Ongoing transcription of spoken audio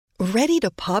Ready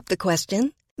to pop the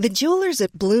question? The jewelers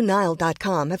at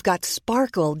BlueNile.com have got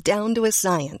sparkle down to a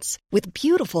science with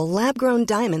beautiful lab-grown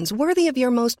diamonds worthy of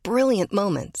your most brilliant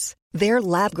moments. Their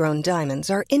lab-grown diamonds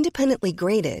are independently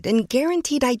graded and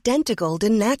guaranteed identical to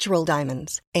natural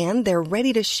diamonds, and they're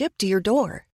ready to ship to your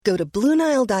door. Go to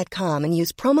BlueNile.com and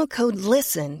use promo code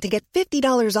LISTEN to get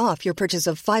 $50 off your purchase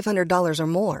of $500 or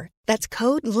more. That's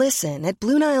code LISTEN at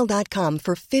BlueNile.com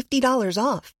for $50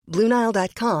 off.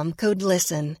 BlueNile.com, code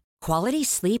LISTEN. Quality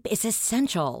sleep is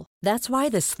essential. That's why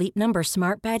the Sleep Number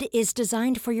Smart Bed is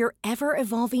designed for your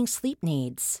ever-evolving sleep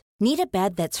needs. Need a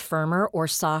bed that's firmer or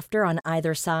softer on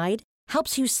either side?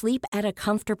 Helps you sleep at a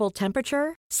comfortable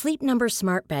temperature? Sleep Number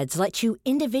Smart Beds let you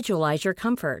individualize your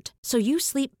comfort, so you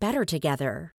sleep better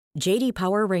together. J.D.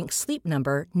 Power ranks Sleep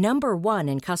Number number 1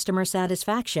 in customer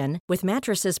satisfaction with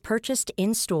mattresses purchased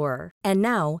in-store. And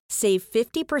now, save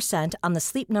 50% on the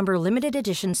Sleep Number Limited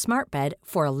Edition Smart Bed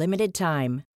for a limited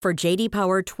time. For J.D.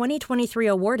 Power 2023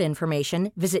 award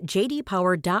information, visit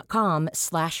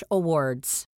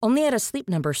jdpower.com/awards. Only at a Sleep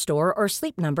Number store or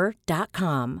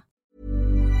sleepnumber.com.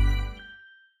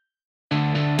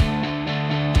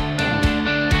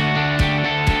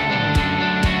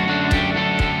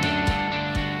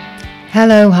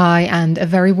 Hello, hi, and a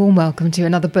very warm welcome to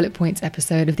another Bullet Points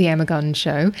episode of The Emma Gunn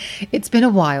Show. It's been a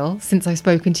while since I've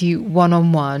spoken to you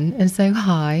one-on-one, and so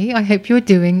hi, I hope you're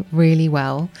doing really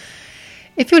well.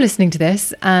 If you're listening to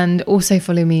this, and also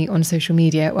follow me on social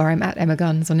media, where I'm at Emma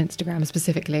Guns on Instagram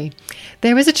specifically,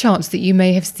 there is a chance that you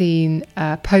may have seen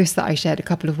a post that I shared a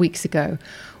couple of weeks ago,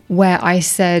 where I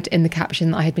said in the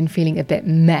caption that I had been feeling a bit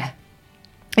meh.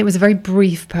 It was a very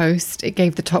brief post. It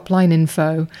gave the top line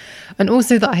info, and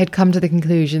also that I had come to the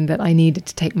conclusion that I needed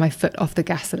to take my foot off the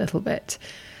gas a little bit.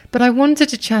 But I wanted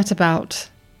to chat about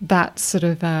that sort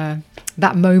of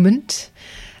that moment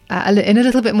in a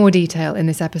little bit more detail in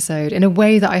this episode, in a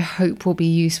way that I hope will be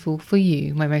useful for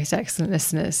you, my most excellent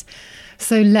listeners.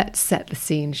 So let's set the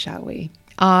scene, shall we?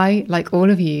 I, like all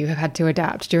of you, have had to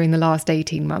adapt during the last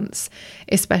 18 months,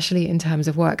 especially in terms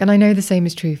of work. And I know the same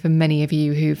is true for many of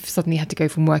you who've suddenly had to go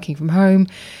from working from home,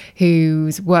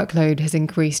 whose workload has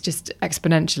increased just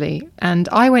exponentially. And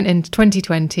I went into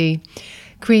 2020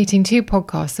 creating 2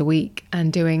 podcasts a week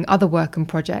and doing other work and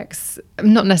projects,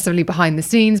 not necessarily behind the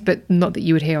scenes, but not that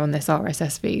you would hear on this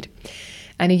RSS feed.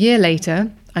 And a year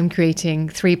later, I'm creating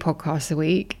 3 podcasts a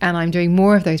week, and I'm doing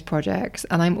more of those projects,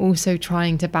 and I'm also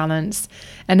trying to balance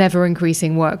an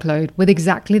ever-increasing workload with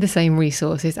exactly the same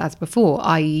resources as before,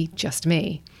 i.e. just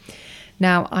me.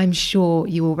 Now, I'm sure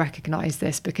you will recognise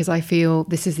this because I feel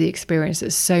this is the experience that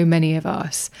so many of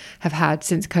us have had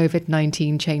since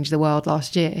COVID-19 changed the world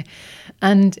last year.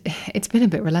 And it's been a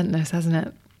bit relentless, hasn't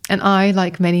it? And I,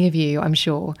 like many of you, I'm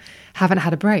sure, haven't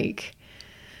had a break.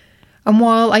 And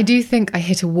while I do think I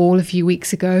hit a wall a few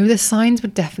weeks ago, the signs were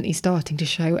definitely starting to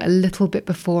show a little bit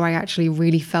before I actually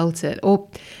really felt it. Or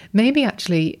maybe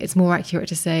actually it's more accurate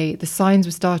to say the signs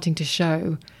were starting to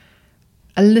show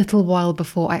a little while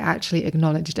before I actually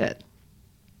acknowledged it.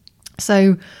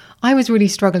 So I was really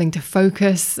struggling to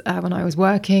focus when I was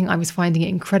working. I was finding it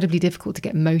incredibly difficult to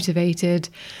get motivated.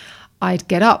 I'd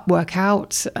get up, work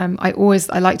out. I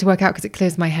like to work out because it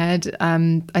clears my head. I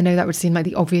know that would seem like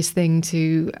the obvious thing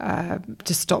to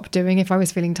stop doing if I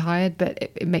was feeling tired, but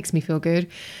it makes me feel good.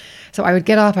 So I would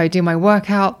get up, I would do my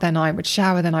workout, then I would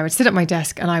shower, then I would sit at my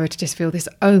desk, and I would just feel this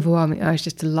overwhelming urge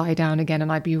just to lie down again,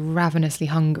 and I'd be ravenously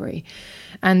hungry.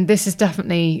 And this is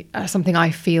definitely something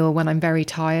I feel when I'm very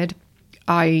tired.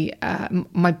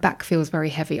 My back feels very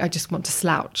heavy. I just want to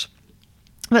slouch.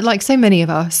 But like so many of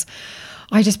us,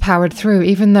 I just powered through,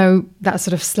 even though that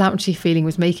sort of slouchy feeling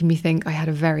was making me think I had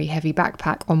a very heavy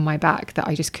backpack on my back that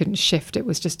I just couldn't shift. It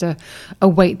was just a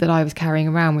weight that I was carrying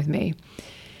around with me.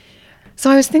 So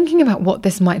I was thinking about what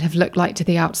this might have looked like to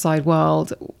the outside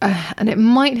world, and it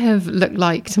might have looked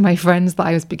like to my friends that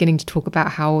I was beginning to talk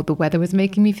about how the weather was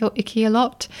making me feel icky a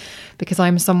lot, because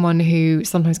I'm someone who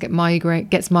sometimes gets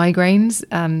migraines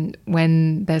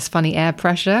when there's funny air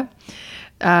pressure.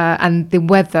 And the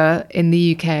weather in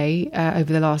the UK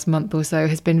over the last month or so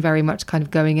has been very much kind of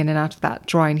going in and out of that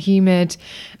dry and humid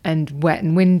and wet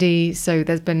and windy. So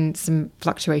there's been some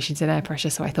fluctuations in air pressure.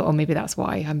 So I thought, oh, maybe that's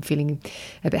why I'm feeling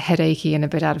a bit headachy and a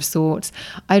bit out of sorts.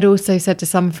 I'd also said to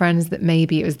some friends that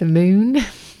maybe it was the moon,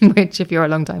 which if you're a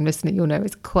long time listener, you'll know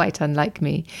is quite unlike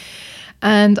me.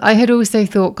 And I had also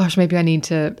thought, gosh, maybe I need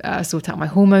to sort out my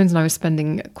hormones. And I was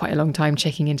spending quite a long time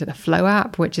checking into the Flow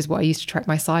app, which is what I use to track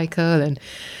my cycle, and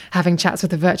having chats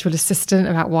with a virtual assistant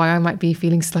about why I might be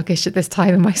feeling sluggish at this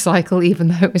time in my cycle, even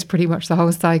though it was pretty much the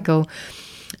whole cycle.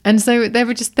 And so there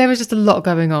was just a lot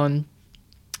going on.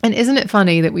 And isn't it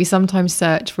funny that we sometimes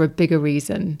search for a bigger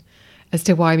reason as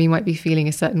to why we might be feeling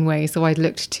a certain way. So I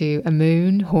looked to a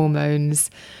moon, hormones,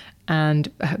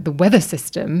 and the weather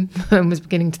system, and was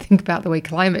beginning to think about the way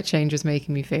climate change was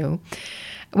making me feel.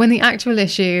 When the actual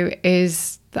issue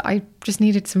is that I just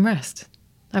needed some rest.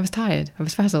 I was tired. I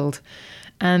was frazzled.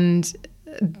 And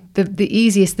the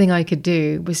easiest thing I could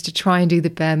do was to try and do the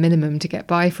bare minimum to get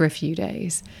by for a few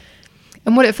days.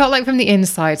 And what it felt like from the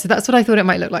inside, so that's what I thought it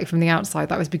might look like from the outside,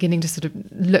 that I was beginning to sort of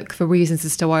look for reasons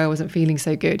as to why I wasn't feeling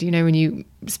so good. You know, when you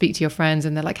speak to your friends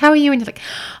and they're like, how are you? And you're like,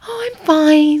 oh, I'm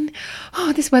fine.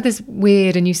 Oh, this weather's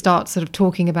weird. And you start sort of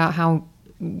talking about how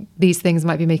these things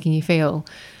might be making you feel.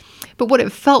 But what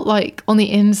it felt like on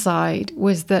the inside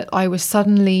was that I was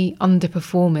suddenly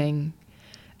underperforming.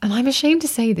 And I'm ashamed to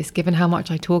say this, given how much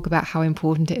I talk about how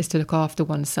important it is to look after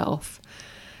oneself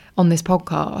on this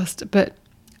podcast. But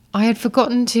I had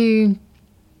forgotten to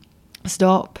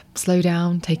stop, slow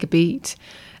down, take a beat.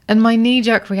 And my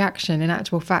knee-jerk reaction, in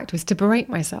actual fact, was to berate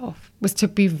myself, was to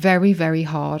be very, very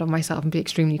hard on myself and be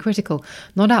extremely critical.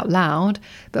 Not out loud,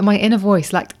 but my inner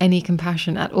voice lacked any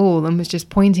compassion at all and was just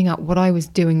pointing out what I was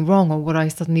doing wrong or what I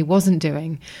suddenly wasn't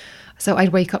doing. So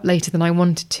I'd wake up later than I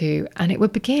wanted to, and it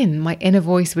would begin. My inner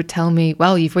voice would tell me,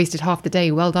 well, you've wasted half the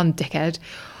day. Well done, dickhead.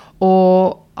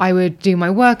 Or I would do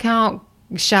my workout,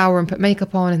 shower and put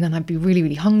makeup on, and then I'd be really,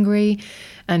 really hungry.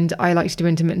 And I like to do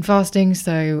intermittent fasting,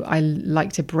 so I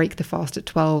like to break the fast at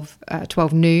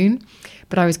 12 noon.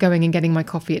 But I was going and getting my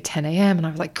coffee at 10 a.m. and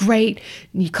I was like, great,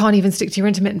 you can't even stick to your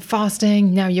intermittent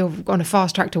fasting. Now you're on a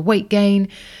fast track to weight gain.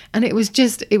 And it was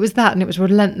that, and it was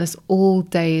relentless all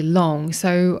day long.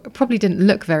 So I probably didn't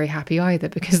look very happy either,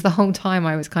 because the whole time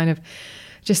I was kind of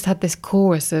just had this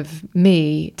chorus of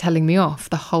me telling me off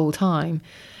the whole time.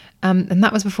 And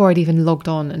that was before I'd even logged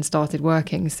on and started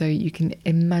working. So you can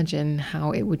imagine how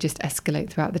it would just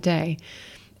escalate throughout the day.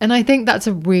 And I think that's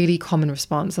a really common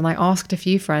response. And I asked a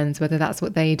few friends whether that's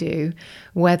what they do,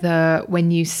 whether when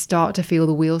you start to feel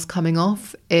the wheels coming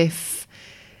off, if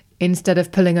instead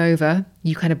of pulling over,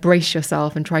 you kind of brace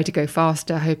yourself and try to go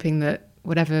faster, hoping that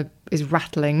whatever is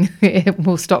rattling, it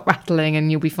will stop rattling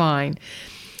and you'll be fine.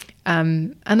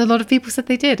 And a lot of people said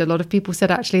they did. A lot of people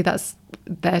said actually that's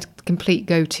their complete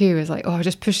go-to, is like, oh,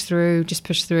 just push through.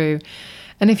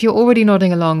 And if you're already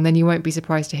nodding along, then you won't be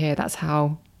surprised to hear that's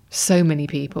how so many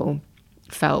people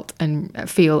felt and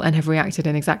feel and have reacted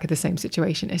in exactly the same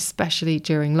situation, especially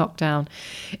during lockdown.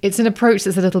 It's an approach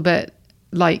that's a little bit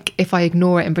like, if I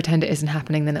ignore it and pretend it isn't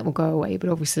happening, then it will go away. But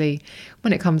obviously,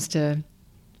 when it comes to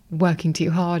working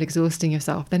too hard, exhausting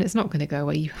yourself, then it's not going to go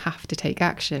away. You have to take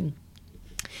action.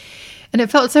 And it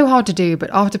felt so hard to do, but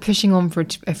after pushing on for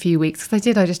a few weeks,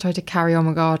 because I just tried to carry on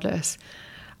regardless,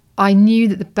 I knew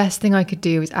that the best thing I could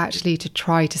do was actually to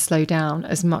try to slow down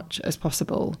as much as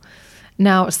possible.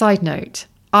 Now, side note,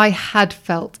 I had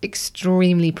felt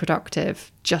extremely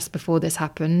productive just before this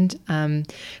happened.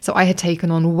 So I had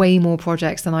taken on way more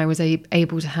projects than I was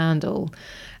able to handle.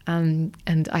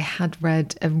 And I had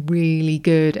read a really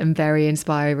good and very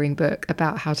inspiring book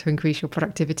about how to increase your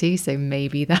productivity. So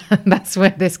maybe that's where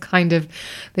this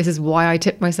is why I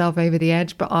tipped myself over the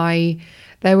edge. But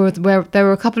there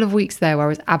were a couple of weeks there where I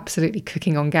was absolutely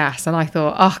cooking on gas, and I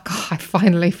thought, oh God, I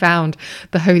finally found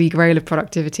the holy grail of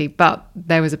productivity. But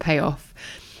there was a payoff.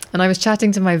 And I was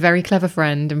chatting to my very clever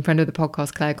friend and friend of the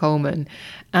podcast, Claire Coleman,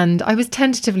 and I was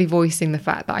tentatively voicing the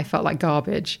fact that I felt like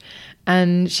garbage.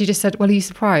 And she just said, well, are you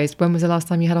surprised? When was the last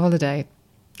time you had a holiday?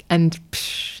 And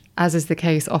as is the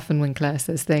case often when Claire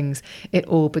says things, it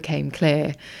all became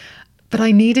clear. But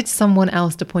I needed someone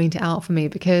else to point it out for me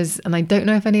because, and I don't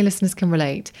know if any listeners can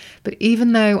relate, but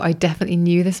even though I definitely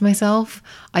knew this myself,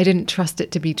 I didn't trust it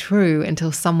to be true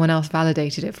until someone else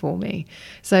validated it for me.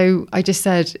 So I just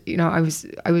said,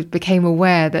 I became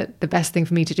aware that the best thing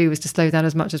for me to do was to slow down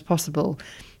as much as possible.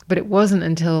 But it wasn't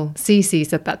until Cece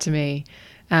said that to me.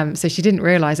 So she didn't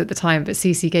realise at the time, but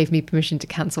Cece gave me permission to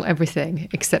cancel everything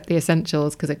except the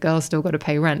essentials because a girl's still got to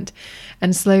pay rent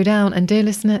and slow down. And dear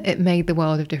listener, it made the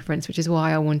world of difference, which is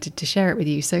why I wanted to share it with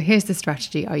you. So here's the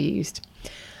strategy I used.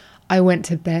 I went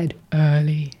to bed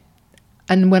early.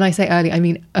 And when I say early, I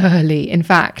mean early. In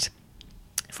fact,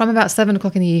 from about 7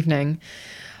 o'clock in the evening,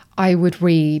 I would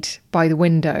read by the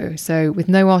window, so with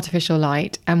no artificial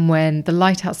light. And when the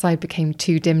light outside became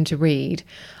too dim to read,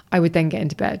 I would then get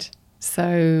into bed.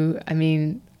 So,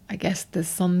 I guess the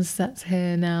sun sets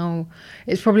here now.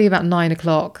 It's probably about 9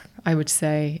 o'clock, I would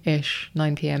say, ish,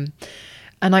 9 p.m.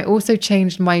 And I also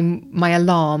changed my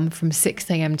alarm from 6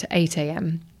 a.m. to 8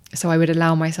 a.m. So I would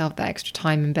allow myself that extra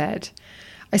time in bed.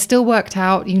 I still worked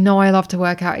out. I love to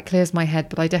work out. It clears my head,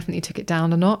 but I definitely took it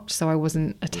down a notch. So I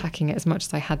wasn't attacking it as much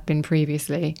as I had been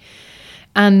previously.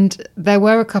 And there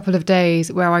were a couple of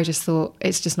days where I just thought,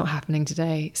 it's just not happening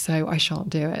today, so I shan't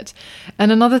do it.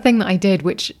 And another thing that I did,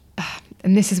 which,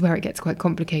 and this is where it gets quite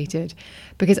complicated,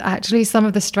 because actually some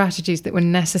of the strategies that were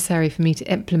necessary for me to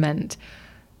implement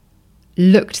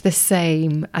looked the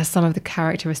same as some of the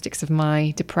characteristics of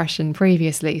my depression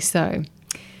previously. So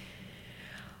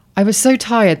I was so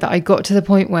tired that I got to the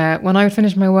point where when I would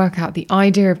finish my workout, the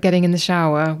idea of getting in the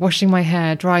shower, washing my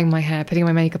hair, drying my hair, putting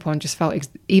my makeup on just felt,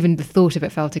 even the thought of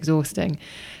it felt exhausting.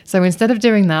 So instead of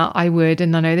doing that, I would,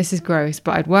 and I know this is gross,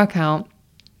 but I'd work out,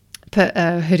 put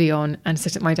a hoodie on and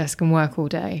sit at my desk and work all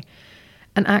day.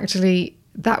 And actually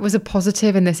that was a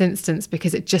positive in this instance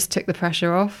because it just took the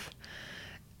pressure off.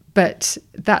 But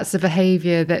that's a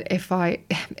behavior that if I,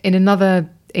 in another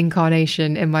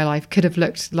incarnation in my life, could have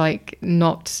looked like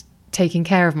not taking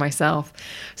care of myself.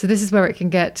 So this is where it can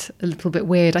get a little bit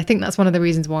weird. I think that's one of the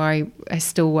reasons why I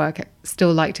still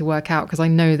like to work out, because I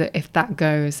know that if that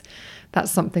goes,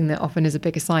 that's something that often is a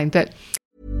bigger sign. But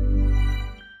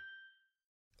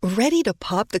Ready to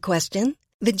pop the question?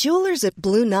 The jewelers at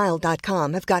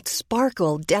BlueNile.com have got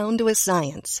sparkle down to a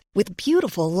science with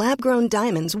beautiful lab-grown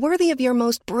diamonds worthy of your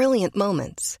most brilliant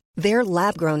moments. Their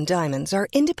lab-grown diamonds are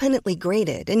independently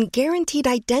graded and guaranteed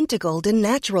identical to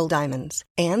natural diamonds,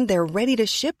 and they're ready to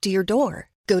ship to your door.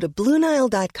 Go to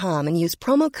BlueNile.com and use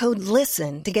promo code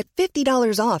LISTEN to get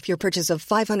 $50 off your purchase of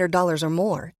 $500 or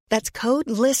more. That's code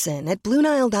LISTEN at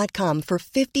BlueNile.com for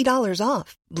 $50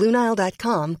 off.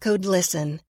 BlueNile.com, code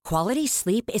LISTEN. Quality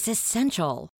sleep is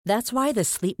essential. That's why the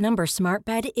Sleep Number Smart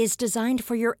Bed is designed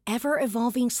for your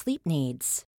ever-evolving sleep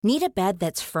needs. Need a bed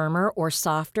that's firmer or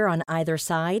softer on either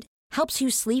side? Helps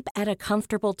you sleep at a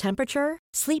comfortable temperature?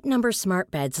 Sleep Number Smart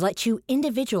Beds let you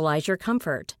individualize your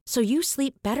comfort, so you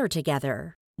sleep better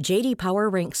together. J.D. Power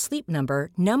ranks Sleep Number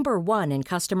number 1 in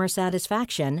customer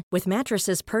satisfaction with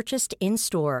mattresses purchased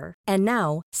in-store. And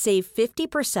now, save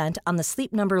 50% on the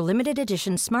Sleep Number Limited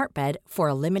Edition Smart Bed for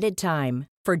a limited time.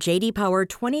 For J.D. Power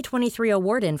 2023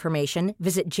 award information,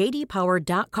 visit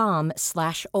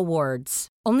jdpower.com/awards.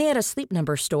 Only at a Sleep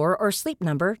Number store or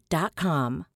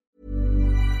sleepnumber.com.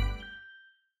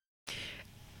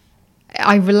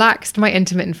 I relaxed my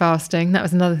intermittent fasting. That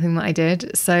was another thing that I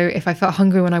did. So if I felt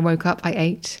hungry when I woke up, I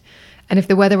ate. And if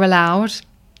the weather allowed,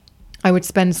 I would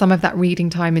spend some of that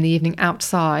reading time in the evening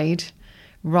outside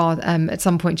rather at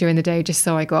some point during the day, just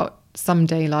so I got some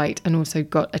daylight and also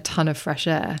got a ton of fresh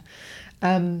air.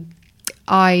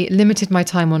 I limited my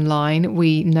time online.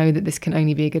 We know that this can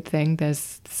only be a good thing.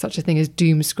 There's such a thing as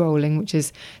doom scrolling, which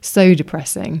is so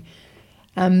depressing.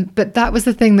 But that was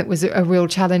the thing that was a real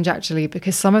challenge, actually,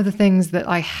 because some of the things that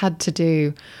I had to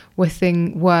do were,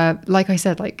 like I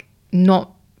said, like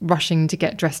not rushing to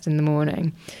get dressed in the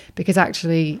morning, because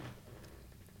actually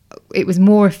it was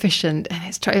more efficient.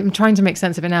 And I'm trying to make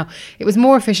sense of it now. It was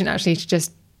more efficient actually to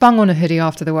just bung on a hoodie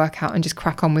after the workout and just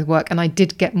crack on with work. And I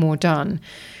did get more done.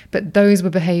 But those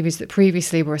were behaviours that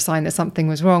previously were a sign that something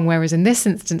was wrong. Whereas in this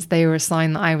instance, they were a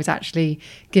sign that I was actually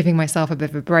giving myself a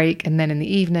bit of a break. And then in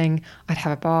the evening, I'd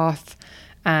have a bath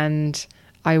and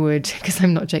I would, because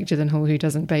I'm not Jake Gyllenhaal who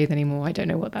doesn't bathe anymore. I don't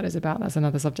know what that is about. That's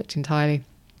another subject entirely.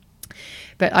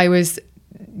 But I was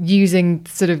using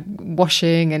sort of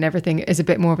washing and everything as a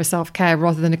bit more of a self-care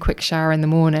rather than a quick shower in the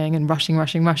morning and rushing.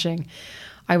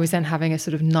 I was then having a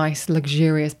sort of nice,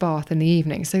 luxurious bath in the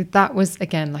evening. So that was,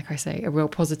 again, like I say, a real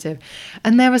positive.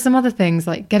 And there were some other things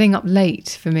like getting up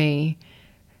late for me.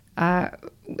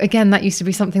 Again, that used to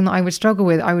be something that I would struggle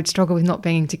with. I would struggle with not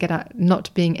being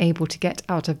able to get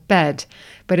out of bed.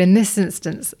 But in this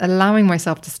instance, allowing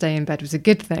myself to stay in bed was a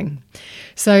good thing.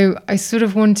 So I sort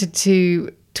of wanted to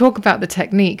talk about the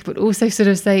technique, but also sort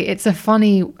of say it's a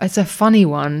funny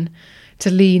one to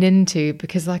lean into,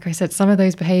 because like I said, some of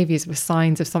those behaviors were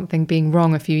signs of something being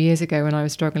wrong a few years ago when I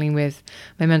was struggling with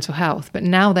my mental health, but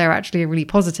now they're actually a really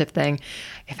positive thing.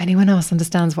 If anyone else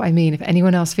understands what I mean, if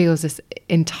anyone else feels this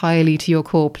entirely to your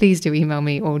core, please do email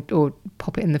me or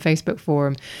pop it in the Facebook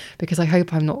forum, because I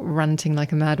hope I'm not ranting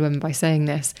like a madwoman by saying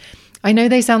this. I know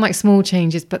they sound like small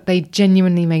changes, but they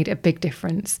genuinely made a big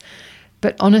difference.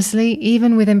 But honestly,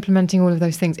 even with implementing all of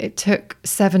those things, it took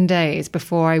 7 days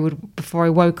before I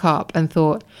woke up and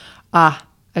thought,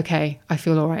 okay, I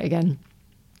feel all right again.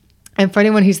 And for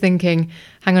anyone who's thinking,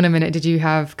 hang on a minute, did you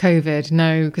have COVID?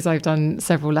 No, because I've done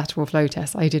several lateral flow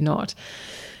tests. I did not.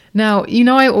 Now,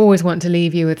 I always want to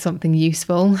leave you with something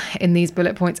useful in these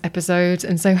bullet points episodes.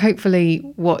 And so hopefully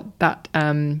what that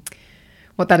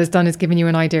has done is given you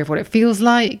an idea of what it feels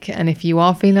like. And if you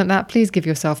are feeling like that, please give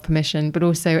yourself permission. But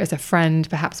also as a friend,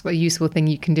 perhaps what a useful thing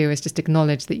you can do is just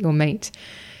acknowledge that your mate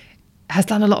has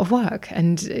done a lot of work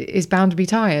and is bound to be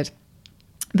tired.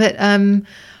 But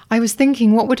I was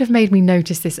thinking, what would have made me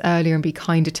notice this earlier and be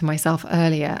kinder to myself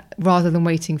earlier, rather than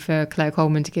waiting for Claire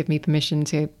Coleman to give me permission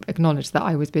to acknowledge that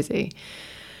I was busy?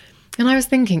 And I was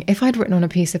thinking, if I'd written on a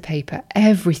piece of paper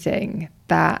everything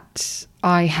that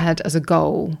I had as a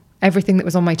goal, everything that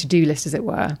was on my to-do list, as it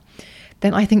were,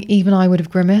 then I think even I would have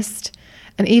grimaced.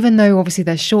 And even though obviously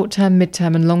there's short-term,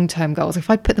 mid-term and long-term goals, if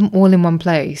I'd put them all in one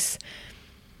place,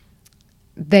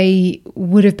 they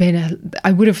would have been,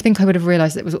 I would have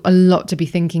realised it was a lot to be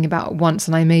thinking about at once,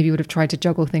 and I maybe would have tried to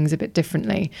juggle things a bit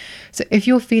differently. So if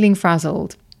you're feeling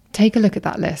frazzled, take a look at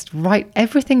that list, write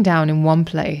everything down in one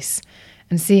place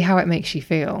and see how it makes you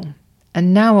feel.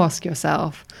 And now ask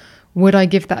yourself, would I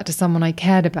give that to someone I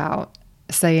cared about,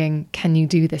 saying, can you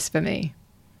do this for me?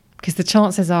 Because the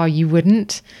chances are you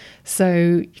wouldn't. So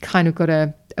you kind of got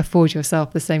to afford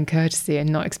yourself the same courtesy and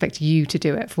not expect you to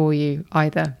do it for you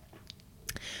either.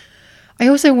 I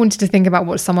also wanted to think about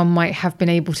what someone might have been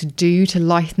able to do to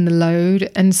lighten the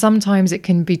load. And sometimes it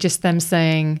can be just them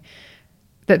saying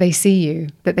that they see you,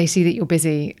 that they see that you're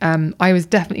busy. I was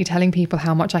definitely telling people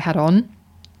how much I had on,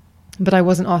 but I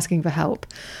wasn't asking for help.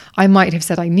 I might have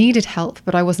said I needed help,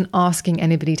 but I wasn't asking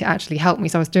anybody to actually help me.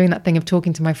 So I was doing that thing of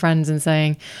talking to my friends and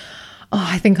saying, oh,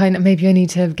 I think maybe I need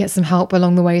to get some help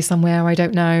along the way somewhere, I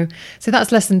don't know. So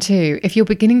that's lesson 2. If you're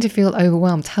beginning to feel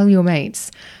overwhelmed, tell your mates.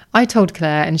 I told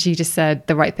Claire and she just said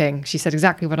the right thing. She said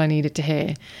exactly what I needed to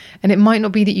hear. And it might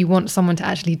not be that you want someone to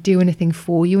actually do anything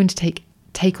for you and to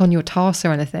take on your tasks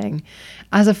or anything.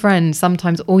 As a friend,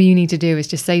 sometimes all you need to do is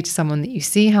just say to someone that you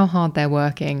see how hard they're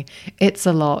working. It's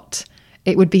a lot.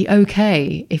 It would be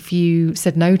okay if you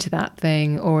said no to that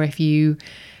thing, or if you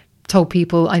told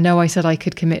people, I know I said I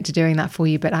could commit to doing that for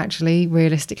you, but actually,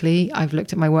 realistically, I've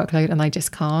looked at my workload and I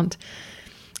just can't.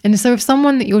 And so if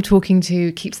someone that you're talking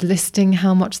to keeps listing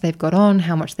how much they've got on,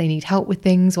 how much they need help with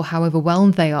things, or how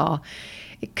overwhelmed they are,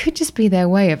 it could just be their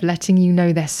way of letting you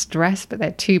know they're stressed, but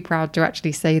they're too proud to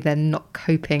actually say they're not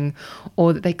coping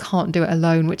or that they can't do it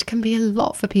alone, which can be a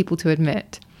lot for people to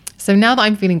admit. So now that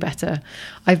I'm feeling better,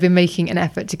 I've been making an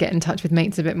effort to get in touch with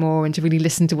mates a bit more and to really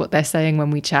listen to what they're saying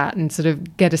when we chat and sort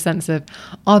of get a sense of,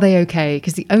 are they okay?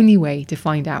 Because the only way to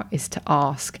find out is to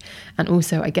ask. And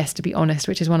also, I guess, to be honest,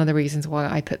 which is one of the reasons why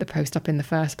I put the post up in the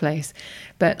first place.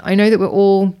 But I know that we're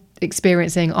all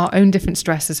experiencing our own different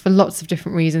stresses for lots of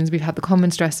different reasons. We've had the common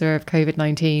stressor of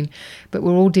COVID-19, but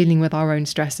we're all dealing with our own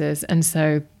stresses. And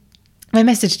so my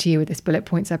message to you with this Bullet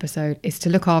Points episode is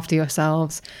to look after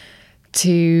yourselves,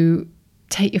 to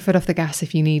take your foot off the gas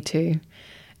if you need to.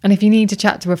 And if you need to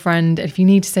chat to a friend, if you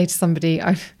need to say to somebody,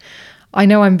 I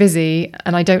know I'm busy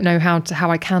and I don't know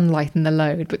how I can lighten the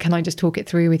load, but can I just talk it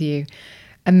through with you?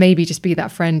 And maybe just be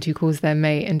that friend who calls their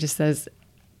mate and just says,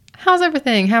 how's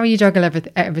everything? How are you juggle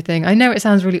everything? I know it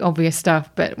sounds really obvious stuff,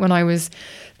 but when I was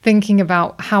thinking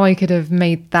about how I could have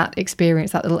made that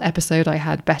experience, that little episode I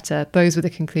had, better, those were the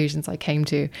conclusions I came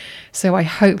to. So I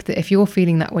hope that if you're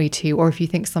feeling that way too, or if you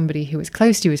think somebody who is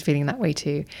close to you is feeling that way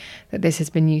too, that this has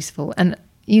been useful. And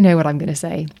you know what I'm going to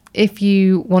say. If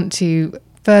you want to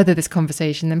further this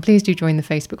conversation, then please do join the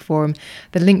Facebook forum.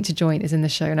 The link to join is in the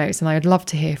show notes, and I would love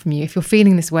to hear from you. If you're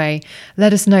feeling this way,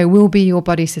 let us know. We'll be your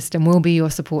buddy system, we'll be your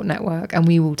support network, and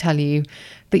we will tell you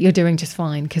that you're doing just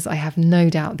fine, because I have no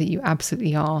doubt that you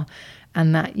absolutely are,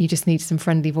 and that you just need some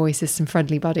friendly voices, some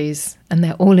friendly buddies, and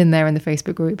they're all in there in the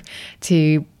Facebook group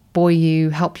to buoy you,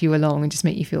 help you along, and just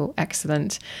make you feel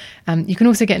excellent. You can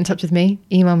also get in touch with me.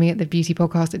 Email me at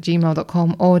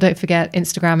thebeautypodcast@gmail.com, or don't forget,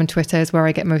 Instagram and Twitter is where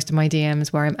I get most of my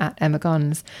DMs, where I'm at Emma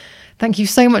Guns. Thank you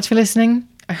so much for listening.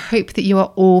 I hope that you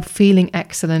are all feeling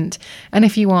excellent. And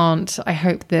if you aren't, I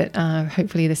hope that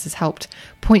hopefully this has helped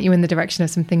point you in the direction of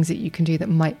some things that you can do that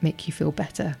might make you feel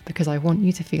better, because I want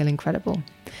you to feel incredible.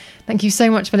 Thank you so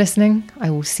much for listening. I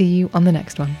will see you on the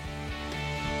next one.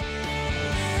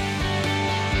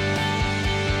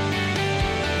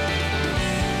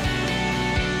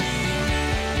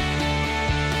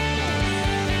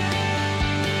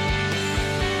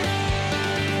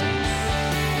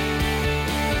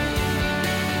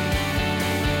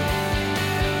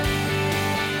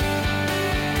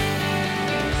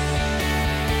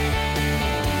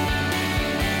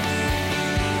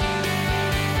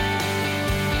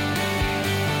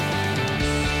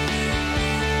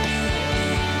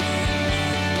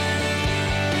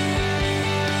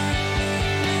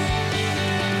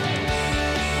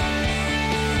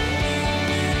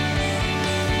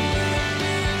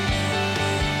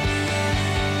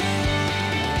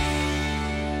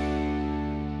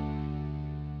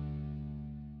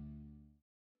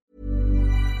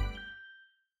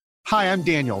 Hi, I'm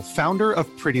Daniel, founder of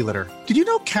Pretty Litter. Did you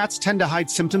know cats tend to hide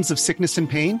symptoms of sickness and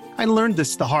pain? I learned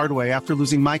this the hard way after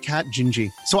losing my cat, Gingy.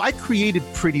 So I created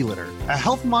Pretty Litter, a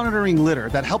health monitoring litter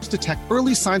that helps detect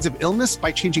early signs of illness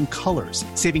by changing colors,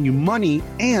 saving you money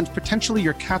and potentially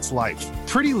your cat's life.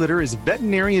 Pretty Litter is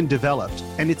veterinarian developed,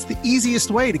 and it's the easiest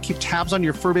way to keep tabs on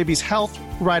your fur baby's health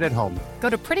right at home. Go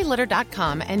to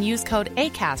prettylitter.com and use code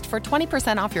ACAST for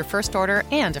 20% off your first order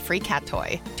and a free cat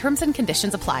toy. Terms and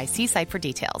conditions apply. See site for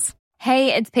details.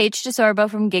 Hey, it's Paige DeSorbo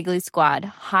from Giggly Squad.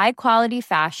 High quality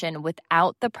fashion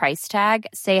without the price tag.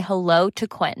 Say hello to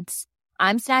Quince.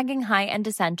 I'm snagging high-end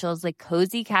essentials like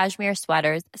cozy cashmere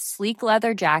sweaters, sleek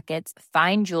leather jackets,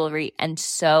 fine jewelry, and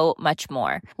so much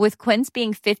more. With Quince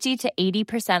being 50 to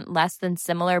 80% less than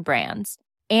similar brands.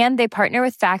 And they partner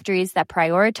with factories that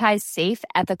prioritize safe,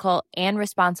 ethical, and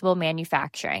responsible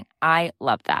manufacturing. I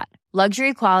love that.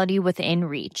 Luxury quality within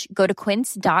reach. Go to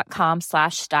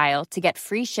quince.com/style to get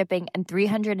free shipping and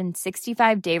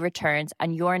 365-day returns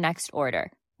on your next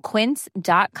order.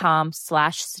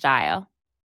 Quince.com/style.